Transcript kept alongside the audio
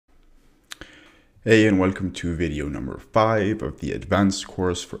Hey, and welcome to video number 5 of the advanced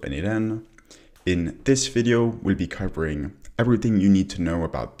course for n8n. In this video, we'll be covering everything you need to know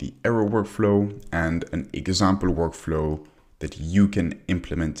about the error workflow and an example workflow that you can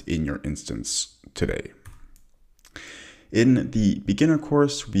implement in your instance today. In the beginner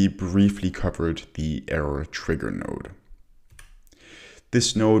course, we briefly covered the error trigger node.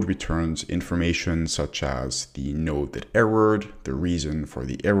 This node returns information such as the node that errored, the reason for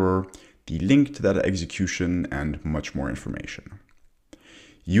the error, the link to that execution, and much more information.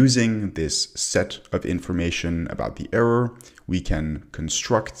 Using this set of information about the error, we can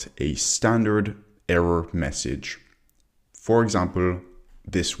construct a standard error message. For example,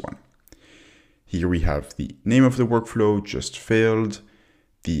 this one. Here we have the name of the workflow, just failed,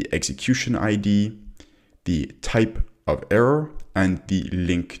 the execution ID, the type of error, and the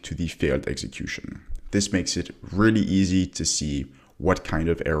link to the failed execution. This makes it really easy to see what kind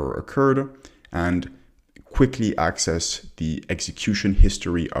of error occurred and quickly access the execution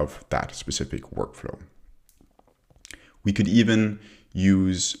history of that specific workflow. We could even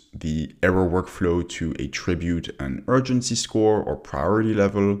use the error workflow to attribute an urgency score or priority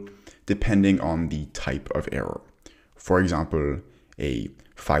level depending on the type of error. For example, a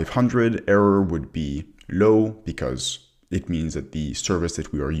 500 error would be low because it means that the service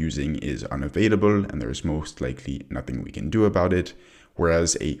that we are using is unavailable and there's most likely nothing we can do about it,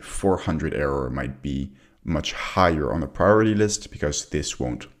 whereas a 400 error might be much higher on the priority list because this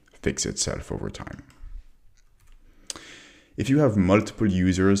won't fix itself over time. If you have multiple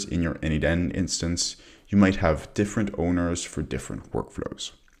users in your n8n instance, you might have different owners for different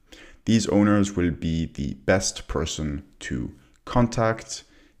workflows. These owners will be the best person to contact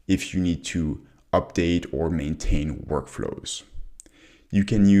if you need to update or maintain workflows. You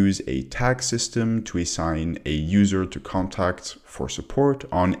can use a tag system to assign a user to contact for support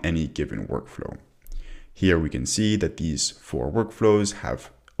on any given workflow. Here we can see that these 4 workflows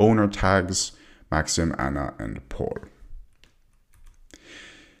have owner tags, Maxim, Anna, and Paul.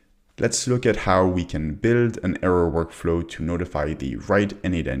 Let's look at how we can build an error workflow to notify the right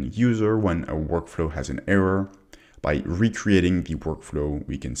n8n user when a workflow has an error by recreating the workflow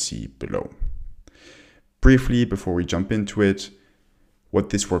we can see below. Briefly, before we jump into it,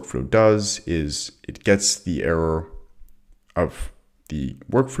 what this workflow does is it gets the error of the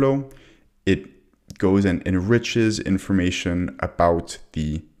workflow. It goes and enriches information about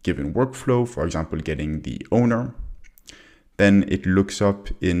the given workflow, for example, getting the owner. Then it looks up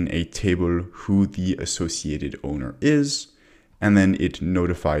in a table who the associated owner is, and then it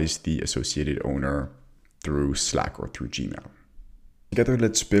notifies the associated owner through Slack or through Gmail. Together,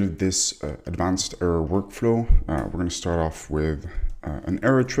 let's build this advanced error workflow. We're going to start off with an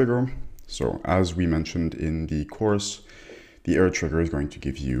error trigger. So as we mentioned in the course, the error trigger is going to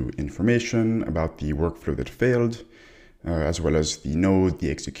give you information about the workflow that failed, as well as the node, the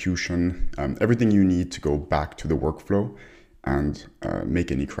execution, everything you need to go back to the workflow and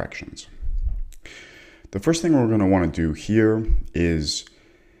make any corrections. The first thing we're going to want to do here is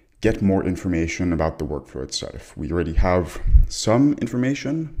get more information about the workflow itself. We already have some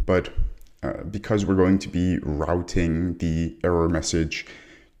information, but because we're going to be routing the error message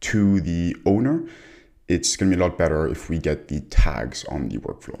to the owner, it's going to be a lot better if we get the tags on the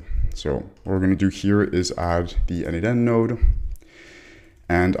workflow. So what we're going to do here is add the n8n node,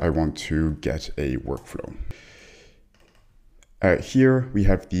 and I want to get a workflow. Here we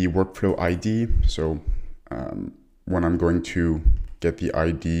have the workflow ID. So when I'm going to get the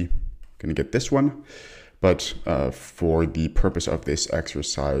ID, I'm going to get this one. But for the purpose of this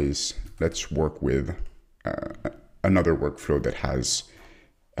exercise, let's work with another workflow that has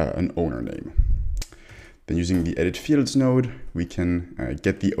an owner name. Then using the edit fields node, we can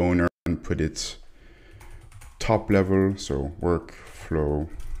get the owner and put it top level. So workflow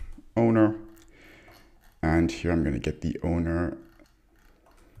owner. And here I'm going to get the owner.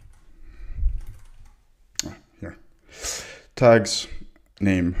 Here. Tags,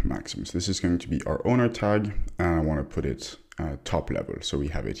 name, Maxim. So this is going to be our owner tag, and I want to put it top level. So we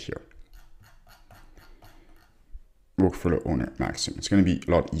have it here. Workflow owner Maxim. It's going to be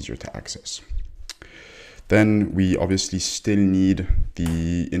a lot easier to access. Then we obviously still need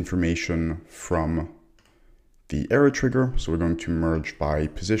the information from the error trigger. So we're going to merge by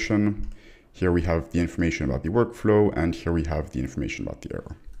position. Here we have the information about the workflow, and here we have the information about the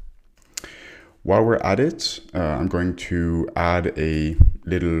error. While we're at it, I'm going to add a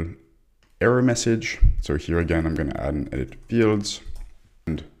little error message. So here again, I'm going to add an edit fields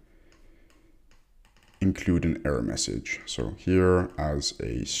and include an error message. So here as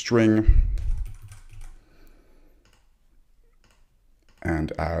a string,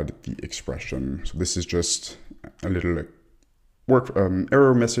 and add the expression. So this is just a little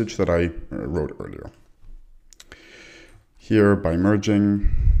error message that I wrote earlier. Here, by merging,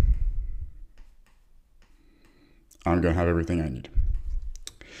 I'm going to have everything I need.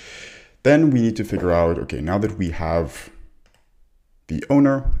 Then we need to figure out, okay, now that we have the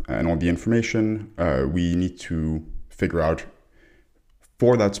owner and all the information, we need to figure out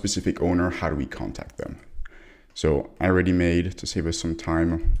for that specific owner, how do we contact them? So I already made, to save us some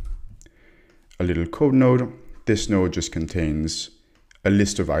time, a little code node. This node just contains a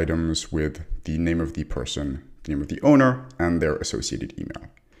list of items with the name of the person, the name of the owner, and their associated email.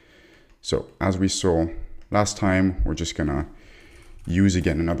 So as we saw last time, we're just gonna use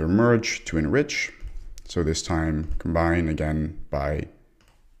again another merge to enrich. So this time combine again by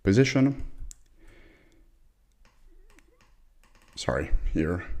position. Sorry,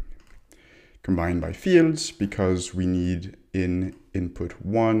 here combine by fields, because we need in input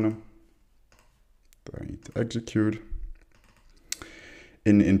 1 that I need to execute.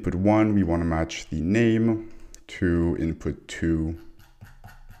 In input 1, we want to match the name to input 2,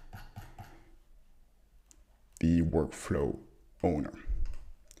 the workflow owner.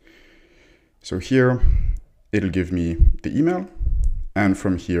 So here, it'll give me the email, and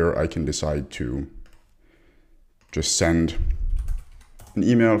from here I can decide to just send an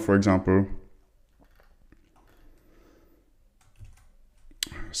email, for example.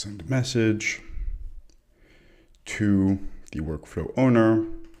 Send a message to the workflow owner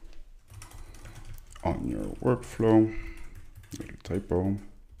on your workflow, little typo,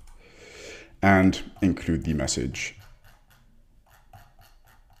 and include the message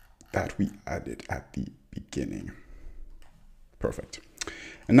that we added at the beginning. Perfect.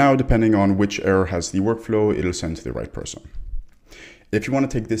 And now, depending on which error has the workflow, it'll send to the right person. If you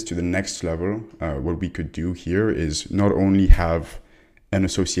want to take this to the next level, what we could do here is not only have an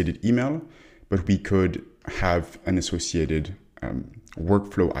associated email, but we could have an associated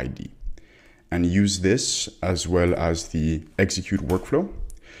workflow ID and use this as well as the execute workflow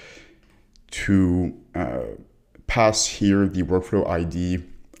to pass here the workflow ID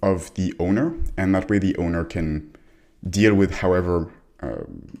of the owner, and that way the owner can deal with the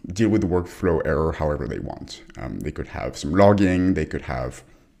workflow error however they want. They could have some logging, they could have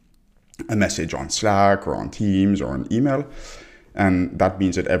a message on Slack or on Teams or an email. And that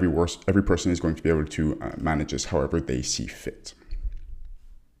means that every person is going to be able to manage this however they see fit.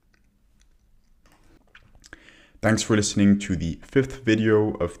 Thanks for listening to the 5th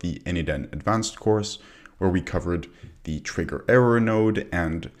video of the n8n advanced course, where we covered the trigger error node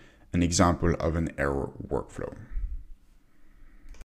and an example of an error workflow.